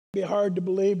Be hard to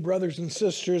believe, brothers and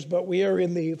sisters, but we are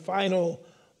in the final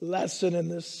lesson in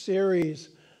this series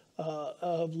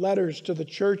of letters to the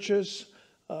churches.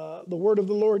 The word of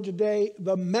the Lord today,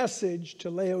 the message to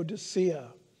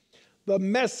Laodicea. The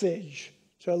message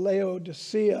to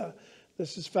Laodicea.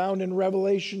 This is found in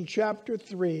Revelation chapter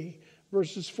 3,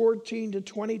 verses 14 to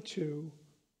 22.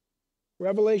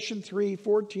 Revelation 3,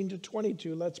 14 to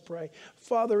 22. Let's pray.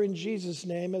 Father, in Jesus'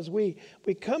 name, as we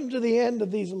come to the end of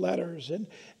these letters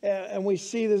and we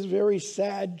see this very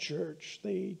sad church,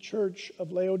 the church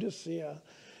of Laodicea,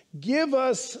 give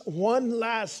us one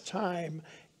last time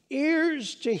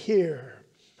ears to hear,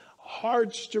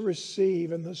 hearts to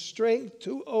receive, and the strength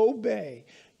to obey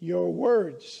your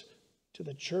words to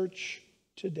the church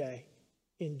today.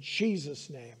 In Jesus'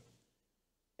 name,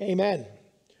 amen.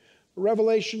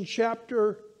 Revelation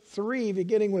chapter 3,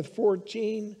 beginning with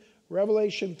 14.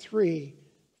 Revelation 3,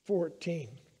 14.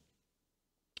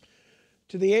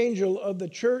 To the angel of the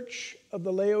church of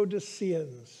the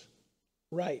Laodiceans,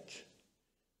 write,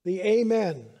 the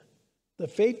Amen, the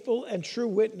faithful and true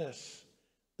witness,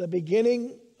 the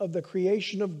beginning of the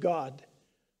creation of God,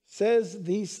 says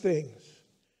these things.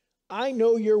 I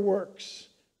know your works,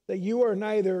 that you are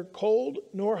neither cold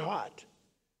nor hot.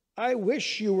 I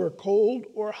wish you were cold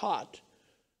or hot.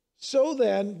 So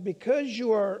then, because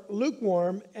you are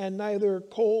lukewarm and neither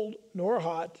cold nor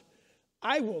hot,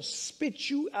 I will spit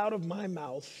you out of my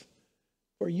mouth.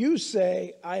 For you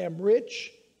say, I am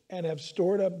rich and have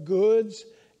stored up goods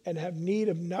and have need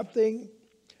of nothing,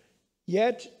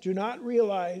 yet do not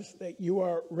realize that you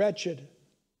are wretched,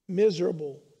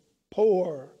 miserable,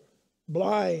 poor,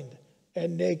 blind,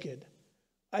 and naked.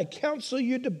 I counsel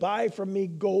you to buy from me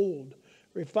gold,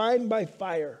 refined by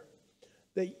fire,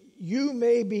 that you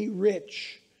may be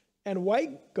rich, and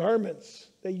white garments,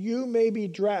 that you may be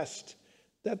dressed,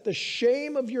 that the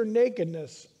shame of your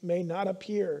nakedness may not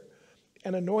appear,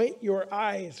 and anoint your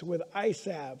eyes with eye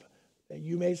salve, that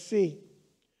you may see.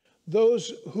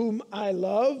 Those whom I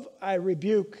love, I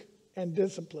rebuke and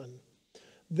discipline.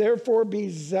 Therefore be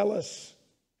zealous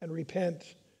and repent.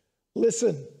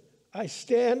 Listen, I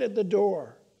stand at the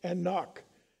door and knock.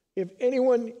 If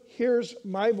anyone hears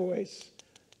my voice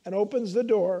and opens the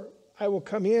door, I will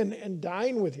come in and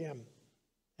dine with him,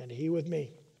 and he with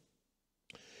me.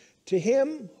 To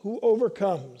him who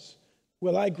overcomes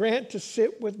will I grant to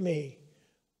sit with me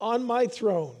on my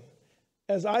throne,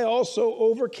 as I also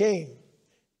overcame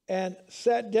and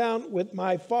sat down with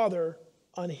my Father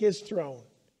on his throne.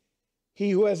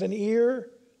 He who has an ear,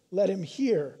 let him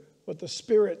hear what the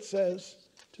Spirit says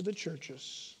to the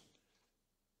churches.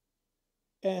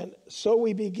 And so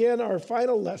we begin our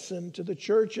final lesson to the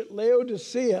church at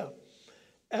Laodicea.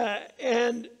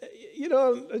 And, you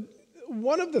know,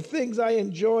 one of the things I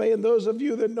enjoy, and those of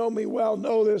you that know me well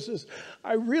know this, is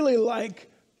I really like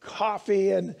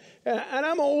coffee. And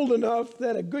I'm old enough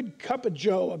that a good cup of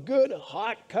joe, a good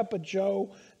hot cup of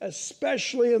joe,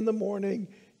 especially in the morning,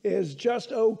 is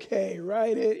just okay,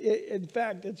 right? In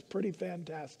fact, it's pretty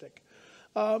fantastic.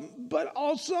 But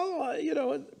also,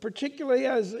 particularly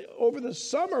as over the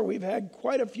summer, we've had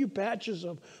quite a few patches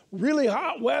of really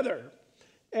hot weather.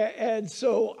 And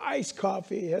so iced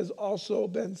coffee has also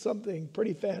been something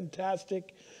pretty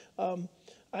fantastic. I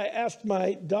asked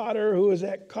my daughter, who is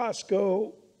at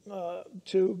Costco,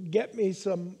 to get me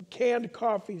some canned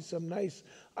coffee, some nice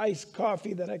iced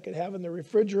coffee that I could have in the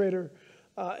refrigerator.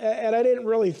 And I didn't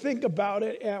really think about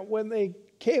it. And when they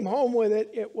came home with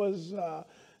it, it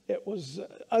was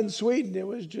unsweetened. It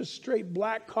was just straight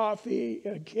black coffee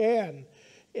in a can.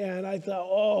 And I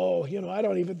thought, I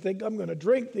don't even think I'm going to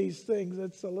drink these things.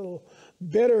 It's a little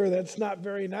bitter. That's not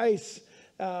very nice.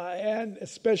 And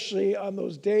especially on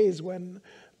those days when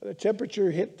the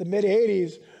temperature hit the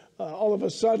mid-80s, all of a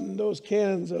sudden those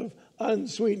cans of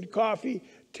unsweetened coffee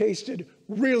tasted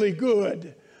really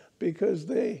good because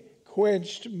they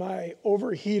quenched my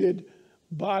overheated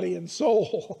body and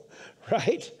soul,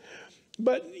 right?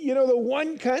 But, the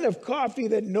one kind of coffee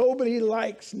that nobody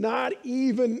likes, not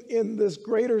even in this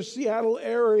greater Seattle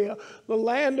area, the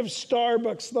land of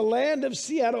Starbucks, the land of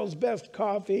Seattle's best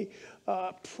coffee,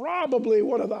 probably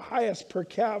one of the highest per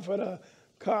capita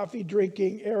coffee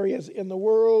drinking areas in the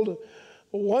world.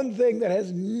 One thing that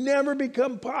has never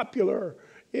become popular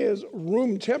is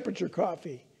room temperature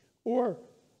coffee or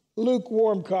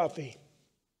lukewarm coffee.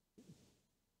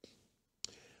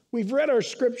 We've read our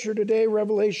scripture today,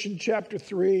 Revelation chapter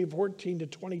 3, 14 to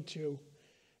 22.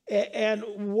 And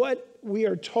what we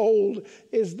are told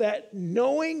is that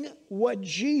knowing what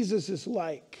Jesus is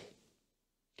like,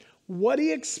 what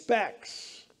he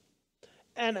expects,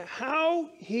 and how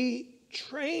he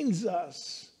trains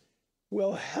us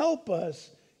will help us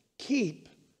keep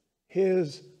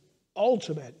his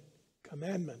ultimate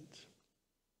commandment.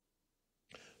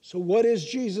 So what is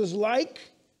Jesus like?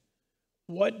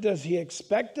 What does he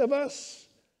expect of us?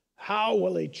 How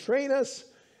will he train us?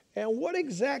 And what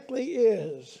exactly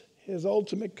is his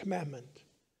ultimate commandment?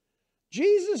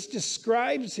 Jesus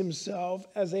describes himself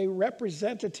as a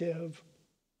representative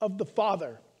of the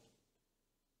Father.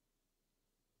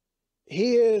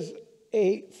 He is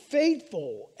a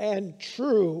faithful and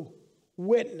true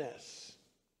witness.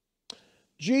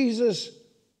 Jesus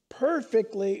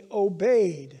perfectly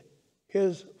obeyed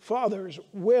his Father's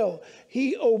will.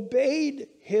 He obeyed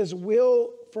his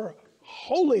will for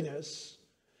holiness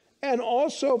and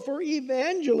also for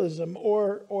evangelism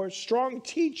or strong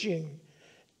teaching.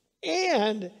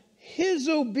 And his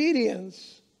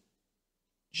obedience,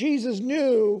 Jesus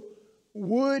knew,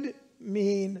 would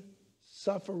mean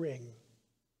suffering.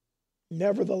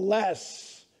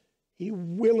 Nevertheless, he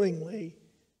willingly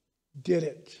did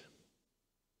it.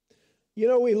 You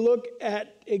know, we look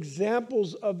at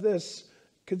examples of this.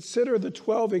 Consider the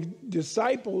 12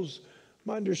 disciples.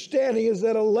 My understanding is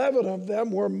that 11 of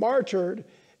them were martyred,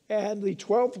 and the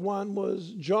 12th one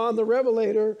was John the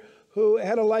Revelator, who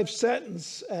had a life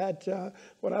sentence at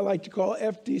what I like to call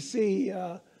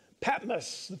FDC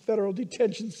Patmos, the federal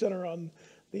detention center on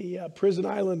the prison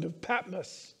island of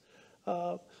Patmos.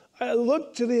 I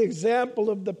look to the example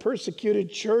of the persecuted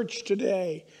church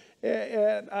today.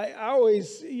 And I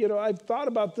always, I've thought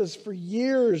about this for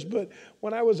years, but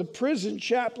when I was a prison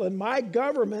chaplain, my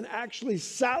government actually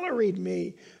salaried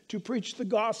me to preach the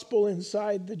gospel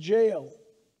inside the jail.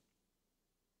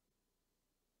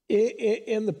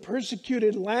 In the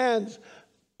persecuted lands,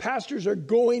 pastors are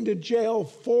going to jail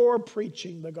for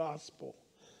preaching the gospel.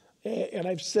 And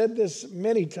I've said this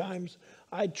many times.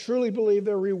 I truly believe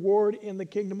their reward in the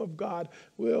kingdom of God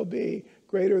will be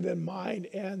greater than mine,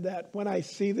 and that when I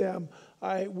see them,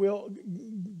 I will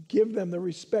give them the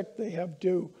respect they have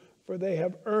due, for they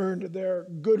have earned their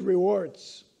good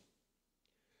rewards.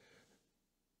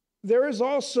 There is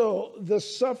also the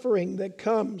suffering that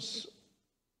comes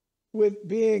with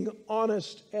being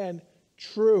honest and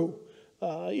true.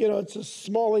 It's a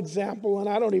small example, and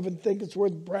I don't even think it's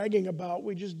worth bragging about.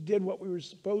 We just did what we were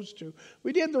supposed to.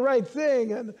 We did the right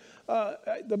thing, and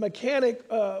the mechanic,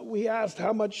 we asked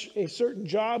how much a certain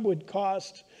job would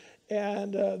cost,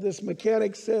 and this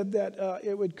mechanic said that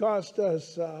it would cost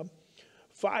us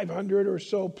 $500 or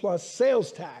so plus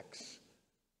sales tax,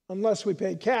 unless we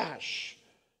paid cash.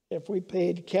 If we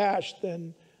paid cash,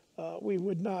 then we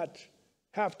would not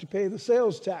have to pay the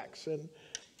sales tax. And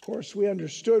of course, we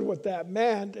understood what that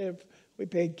meant. If we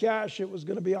paid cash, it was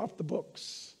going to be off the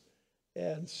books.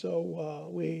 And so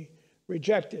we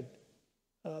rejected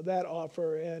that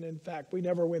offer. And in fact, we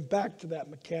never went back to that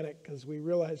mechanic because we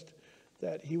realized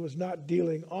that he was not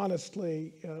dealing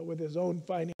honestly with his own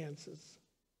finances.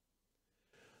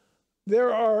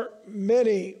 There are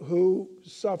many who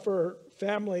suffer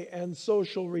family and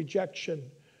social rejection.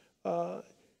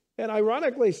 And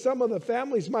ironically, some of the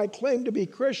families might claim to be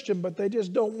Christian, but they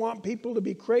just don't want people to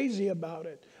be crazy about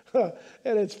it.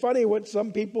 And it's funny what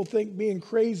some people think being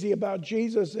crazy about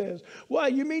Jesus is. Well,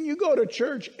 you mean you go to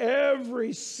church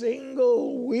every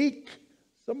single week?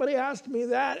 Somebody asked me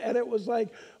that, and it was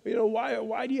like,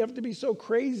 why do you have to be so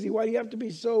crazy? Why do you have to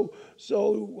be so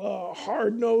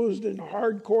hard-nosed and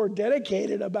hardcore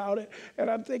dedicated about it? And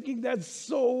I'm thinking that's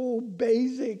so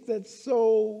basic, that's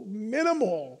so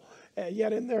minimal. And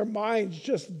yet in their minds,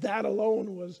 just that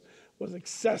alone was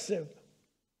excessive.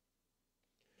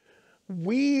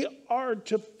 We are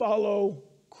to follow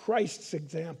Christ's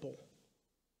example.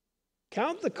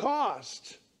 Count the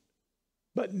cost,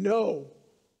 but know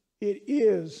it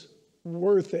is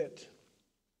worth it.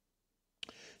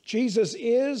 Jesus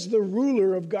is the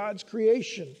ruler of God's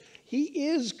creation. He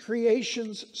is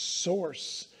creation's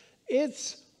source,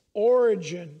 its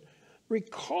origin.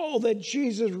 Recall that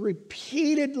Jesus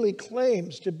repeatedly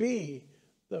claims to be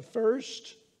the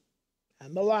first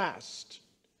and the last.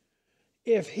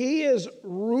 If he is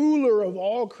ruler of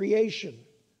all creation,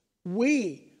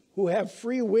 we who have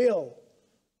free will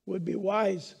would be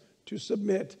wise to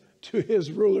submit to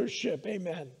his rulership.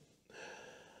 Amen.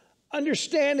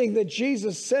 Understanding that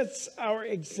Jesus sets our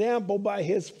example by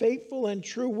his faithful and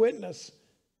true witness,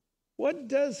 what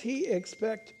does he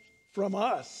expect from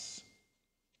us?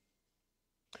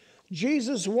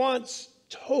 Jesus wants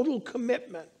total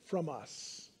commitment from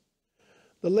us.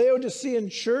 The Laodicean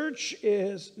church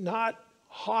is not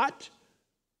hot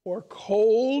or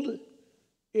cold.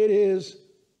 It is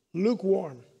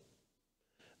lukewarm.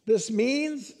 This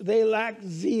means they lack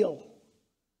zeal.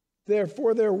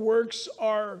 Therefore, their works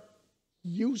are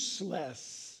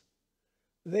useless.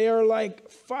 They are like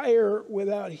fire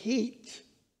without heat,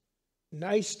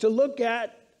 nice to look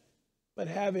at, but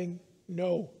having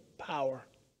no power.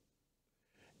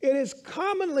 It is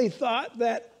commonly thought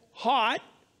that hot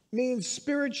means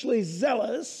spiritually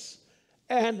zealous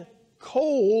and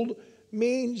cold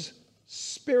means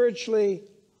spiritually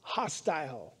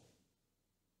hostile.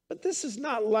 But this is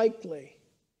not likely.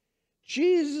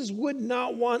 Jesus would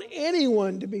not want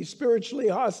anyone to be spiritually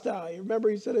hostile. You remember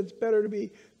he said it's better to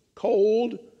be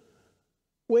cold.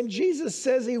 When Jesus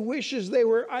says he wishes they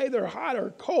were either hot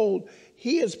or cold,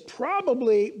 he is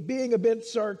probably being a bit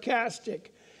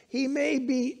sarcastic. He may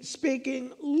be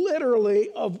speaking literally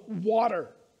of water.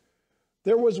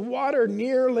 There was water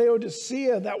near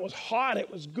Laodicea that was hot.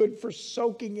 It was good for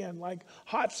soaking in, like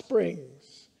hot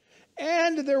springs.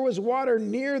 And there was water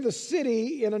near the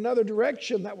city in another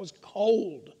direction that was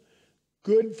cold,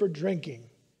 good for drinking.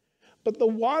 But the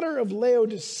water of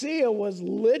Laodicea was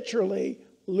literally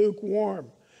lukewarm.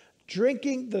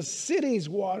 Drinking the city's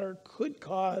water could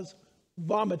cause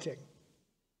vomiting.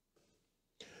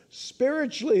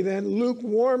 Spiritually, then,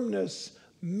 lukewarmness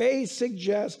may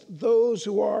suggest those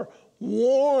who are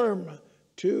warm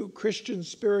to Christian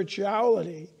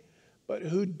spirituality, but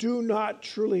who do not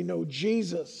truly know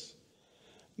Jesus.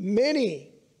 Many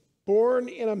born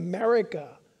in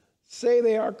America say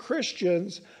they are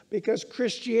Christians because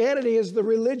Christianity is the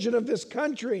religion of this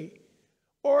country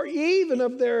or even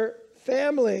of their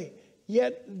family,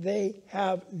 yet they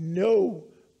have no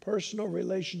personal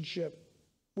relationship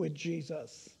with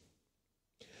Jesus.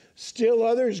 Still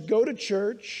others go to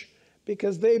church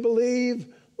because they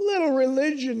believe little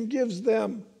religion gives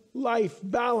them life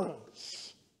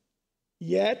balance,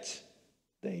 yet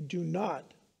they do not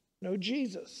know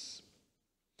Jesus.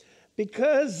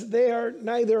 Because they are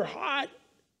neither hot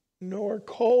nor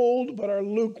cold, but are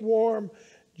lukewarm,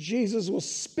 Jesus will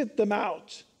spit them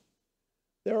out.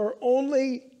 There are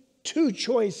only two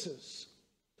choices: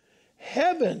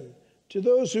 heaven to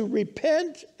those who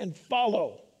repent and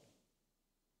follow,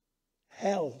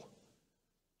 hell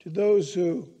to those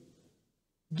who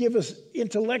give us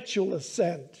intellectual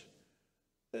assent.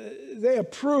 They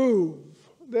approve,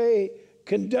 they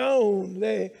condone,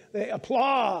 they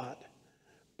applaud,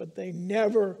 but they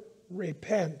never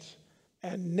repent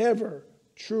and never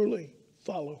truly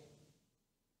follow.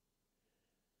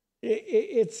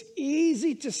 It's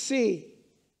easy to see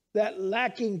that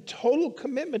lacking total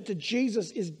commitment to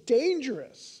Jesus is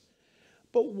dangerous.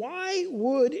 But why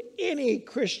would any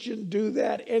Christian do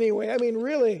that anyway? I mean,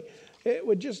 really, it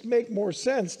would just make more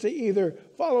sense to either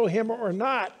follow him or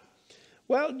not.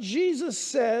 Well, Jesus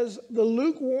says the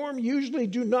lukewarm usually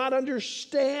do not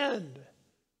understand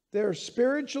their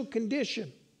spiritual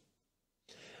condition.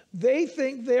 They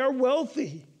think they are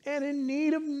wealthy and in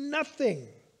need of nothing.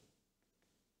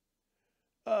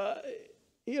 I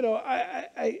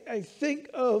think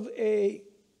of a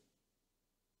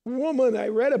woman I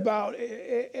read about,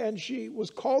 and she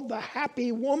was called the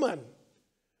happy woman.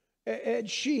 And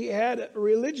she had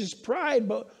religious pride,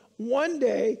 but one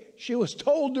day she was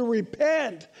told to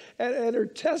repent. And her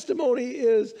testimony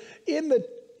is in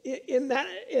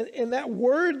that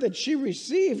word that she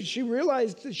received, she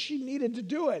realized that she needed to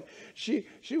do it.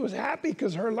 She was happy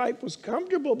because her life was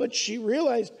comfortable, but she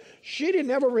realized she didn't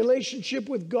have a relationship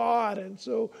with God. And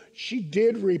so she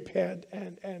did repent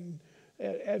and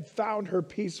found her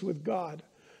peace with God.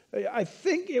 I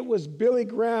think it was Billy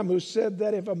Graham who said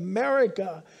that if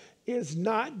America is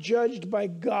not judged by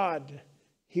God,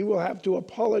 he will have to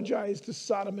apologize to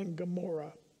Sodom and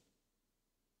Gomorrah.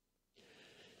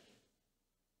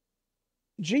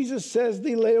 Jesus says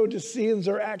the Laodiceans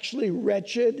are actually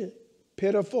wretched,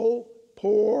 pitiful,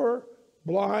 poor,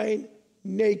 blind,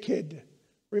 naked.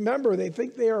 Remember, they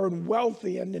think they are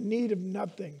wealthy and in need of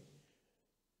nothing.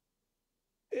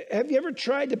 Have you ever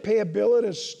tried to pay a bill at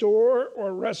a store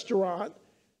or restaurant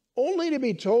only to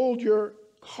be told your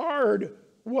card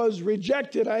was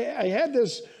rejected? I had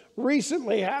this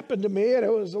recently happen to me, and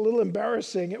it was a little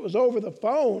embarrassing. It was over the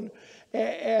phone,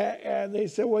 and they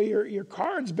said, well, your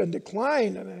card's been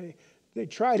declined. And they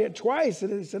tried it twice,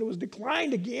 and they said it was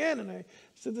declined again. And I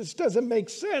said, this doesn't make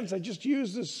sense. I just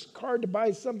used this card to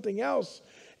buy something else.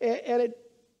 And it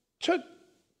took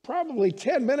probably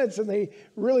 10 minutes, and they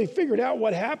really figured out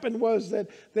what happened was that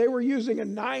they were using a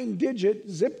 9-digit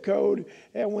zip code,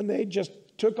 and when they just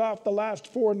took off the last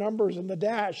 4 numbers in the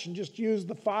dash and just used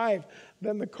the 5,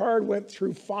 then the card went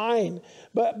through fine.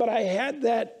 But I had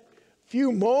that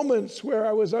few moments where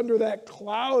I was under that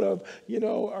cloud of,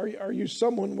 are you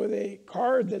someone with a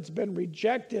card that's been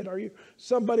rejected? Are you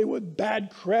somebody with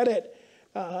bad credit?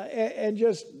 And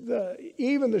just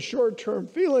even the short-term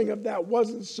feeling of that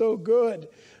wasn't so good.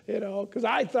 because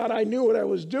I thought I knew what I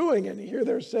was doing, and here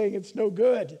they're saying it's no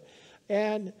good.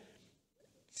 And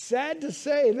sad to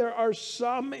say, there are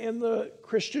some in the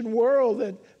Christian world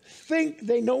that think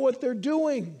they know what they're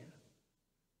doing,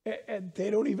 and they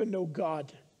don't even know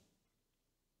God.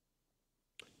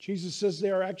 Jesus says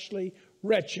they are actually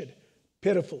wretched,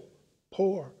 pitiful,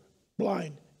 poor,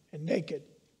 blind, and naked.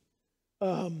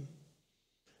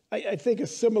 I think a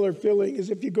similar feeling is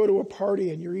if you go to a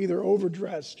party and you're either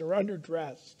overdressed or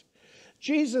underdressed.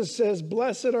 Jesus says,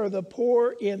 blessed are the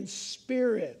poor in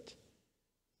spirit.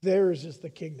 Theirs is the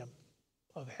kingdom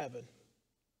of heaven.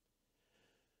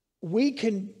 What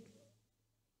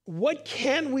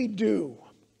can we do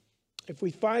if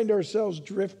we find ourselves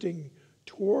drifting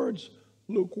towards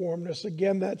lukewarmness?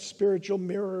 Again, that spiritual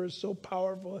mirror is so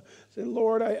powerful. Say,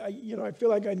 Lord, I feel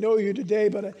like I know you today,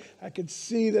 but I can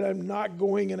see that I'm not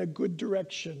going in a good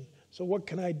direction. So what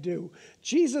can I do?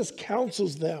 Jesus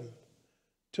counsels them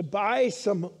to buy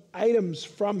some items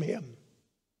from him.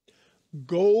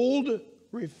 Gold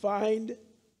refined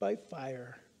by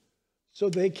fire, so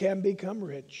they can become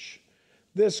rich.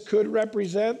 This could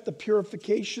represent the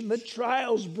purification that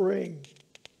trials bring.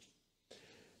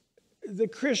 The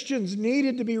Christians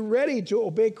needed to be ready to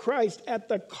obey Christ at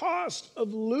the cost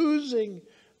of losing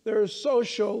their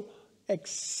social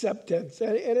acceptance.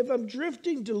 And if I'm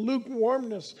drifting to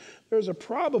lukewarmness, there's a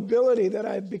probability that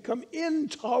I've become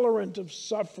intolerant of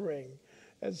suffering.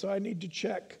 And so I need to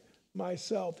check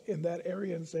myself in that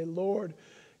area and say, Lord,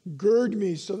 gird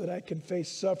me so that I can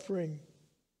face suffering.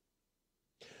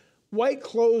 White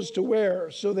clothes to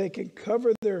wear so they can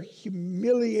cover their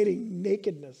humiliating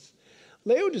nakedness.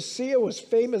 Laodicea was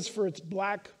famous for its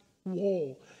black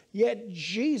wool, yet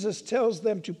Jesus tells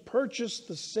them to purchase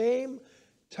the same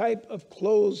type of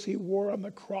clothes he wore on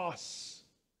the cross.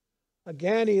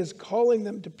 Again, he is calling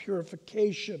them to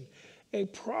purification, a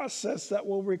process that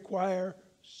will require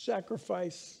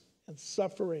sacrifice and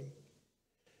suffering.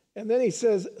 And then he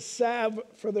says, salve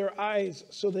for their eyes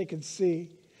so they can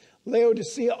see.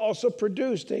 Laodicea also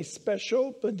produced a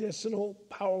special medicinal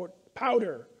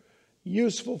powder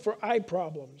useful for eye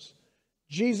problems.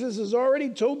 Jesus has already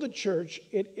told the church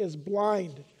it is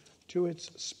blind to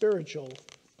its spiritual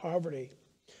poverty.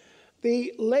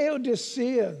 The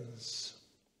Laodiceans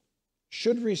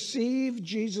should receive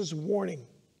Jesus' warning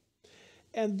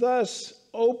and thus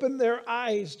open their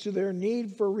eyes to their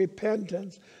need for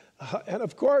repentance. And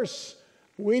of course,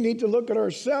 we need to look at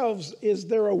ourselves. Is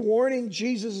there a warning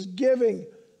Jesus is giving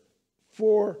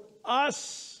for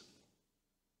us,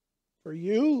 for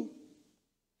you,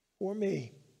 for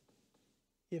me?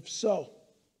 If so,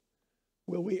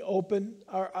 will we open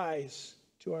our eyes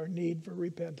to our need for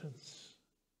repentance?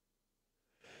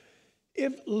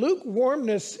 If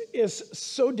lukewarmness is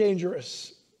so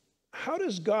dangerous, how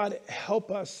does God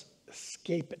help us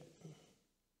escape it?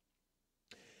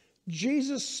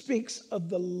 Jesus speaks of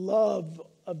the love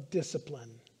of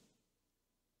discipline.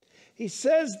 He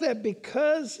says that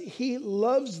because he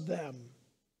loves them,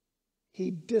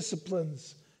 he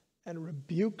disciplines and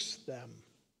rebukes them.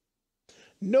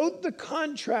 Note the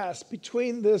contrast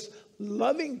between this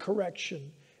loving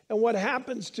correction and what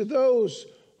happens to those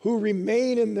who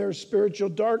remain in their spiritual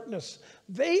darkness.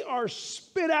 They are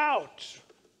spit out,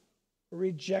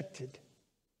 rejected.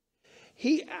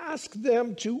 He asked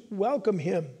them to welcome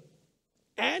him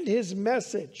and his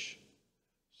message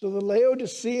so the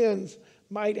Laodiceans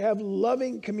might have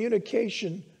loving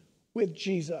communication with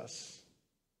Jesus.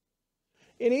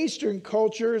 In Eastern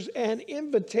cultures, an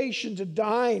invitation to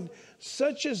dine,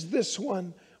 such as this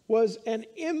one, was an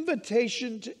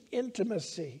invitation to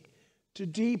intimacy, to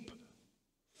deep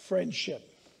friendship.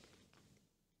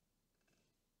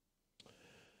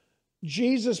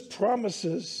 Jesus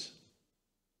promises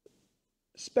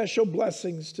special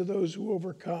blessings to those who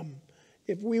overcome.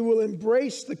 If we will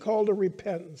embrace the call to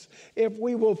repentance, if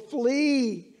we will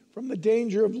flee from the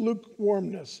danger of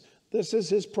lukewarmness, this is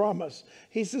his promise.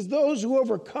 He says those who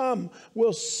overcome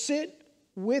will sit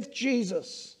with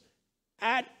Jesus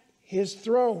at his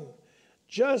throne,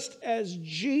 just as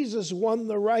Jesus won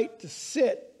the right to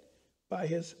sit by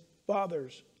his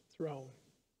Father's throne.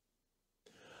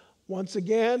 Once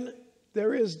again,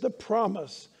 there is the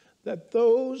promise that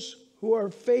those who are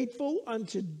faithful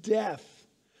unto death,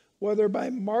 whether by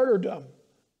martyrdom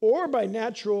or by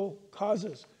natural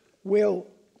causes, will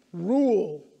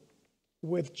rule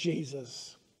with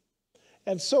Jesus.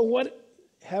 And so what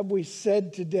have we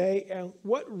said today, and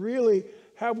what really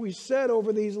have we said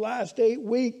over these last 8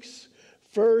 weeks?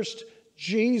 First,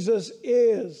 Jesus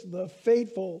is the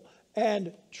faithful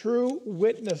and true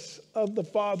witness of the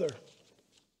Father.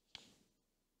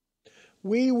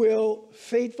 we will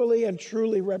faithfully and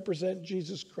truly represent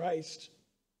Jesus Christ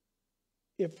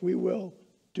if we will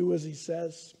do as he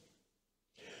says.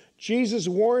 Jesus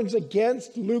warns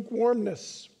against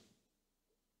lukewarmness.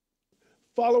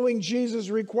 Following Jesus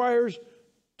requires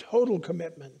total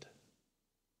commitment.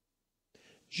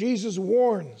 Jesus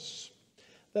warns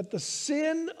that the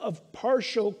sin of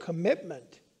partial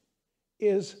commitment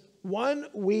is one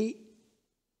we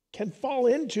can fall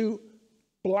into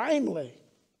blindly.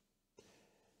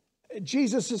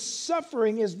 Jesus'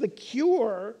 suffering is the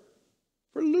cure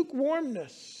for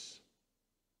lukewarmness.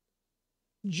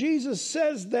 Jesus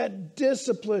says that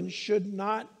discipline should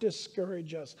not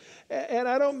discourage us. And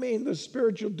I don't mean the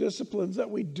spiritual disciplines that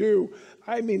we do.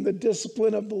 I mean the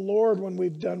discipline of the Lord when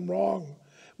we've done wrong.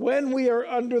 When we are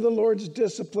under the Lord's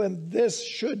discipline, this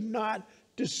should not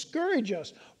discourage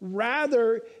us.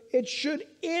 Rather, it should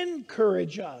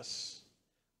encourage us.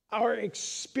 Our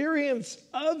experience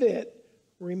of it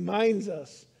reminds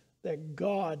us that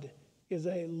God is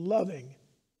a loving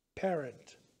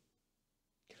parent.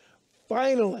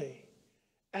 Finally,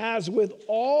 as with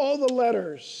all the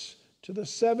letters to the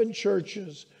 7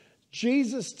 churches,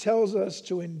 Jesus tells us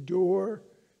to endure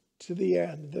to the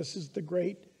end. This is the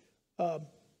great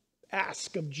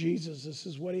ask of Jesus. This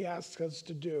is what he asks us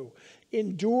to do.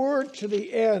 Endure to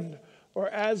the end, or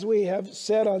as we have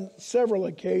said on several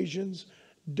occasions,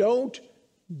 don't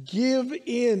give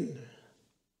in.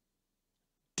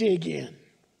 Dig in.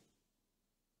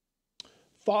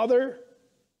 Father,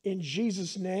 in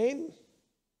Jesus' name,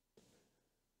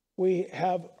 we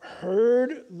have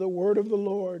heard the word of the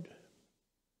Lord.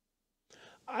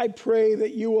 I pray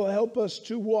that you will help us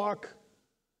to walk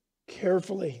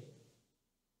carefully,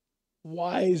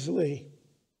 wisely,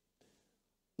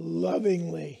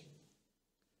 lovingly,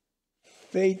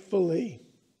 faithfully,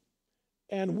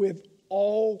 and with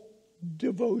all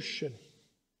devotion.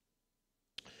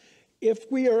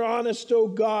 If we are honest, O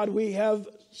God, we have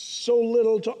so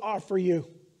little to offer you.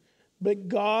 But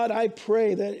God, I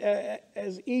pray that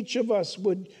as each of us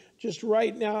would just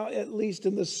right now, at least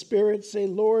in the Spirit, say,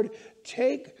 Lord,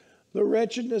 take the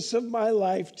wretchedness of my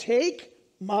life, take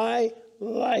my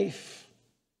life,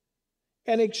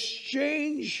 and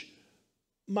exchange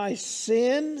my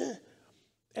sin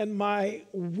and my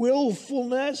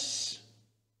willfulness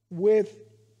with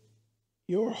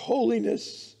your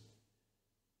holiness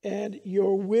and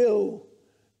your will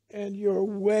and your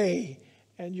way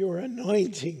and your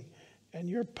anointing and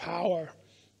your power,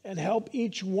 and help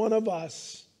each one of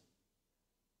us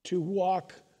to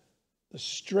walk the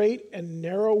straight and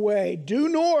narrow way, due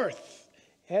north,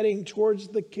 heading towards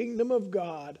the kingdom of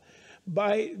God,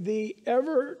 by the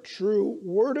ever true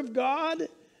Word of God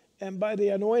and by the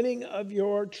anointing of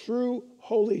your true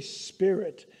Holy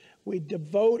Spirit. We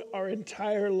devote our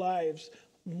entire lives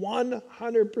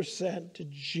 100% to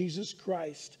Jesus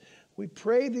Christ. We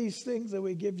pray these things, and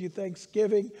we give you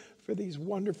thanksgiving for these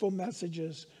wonderful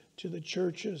messages to the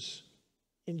churches.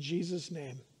 In Jesus'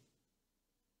 name,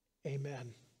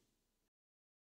 amen.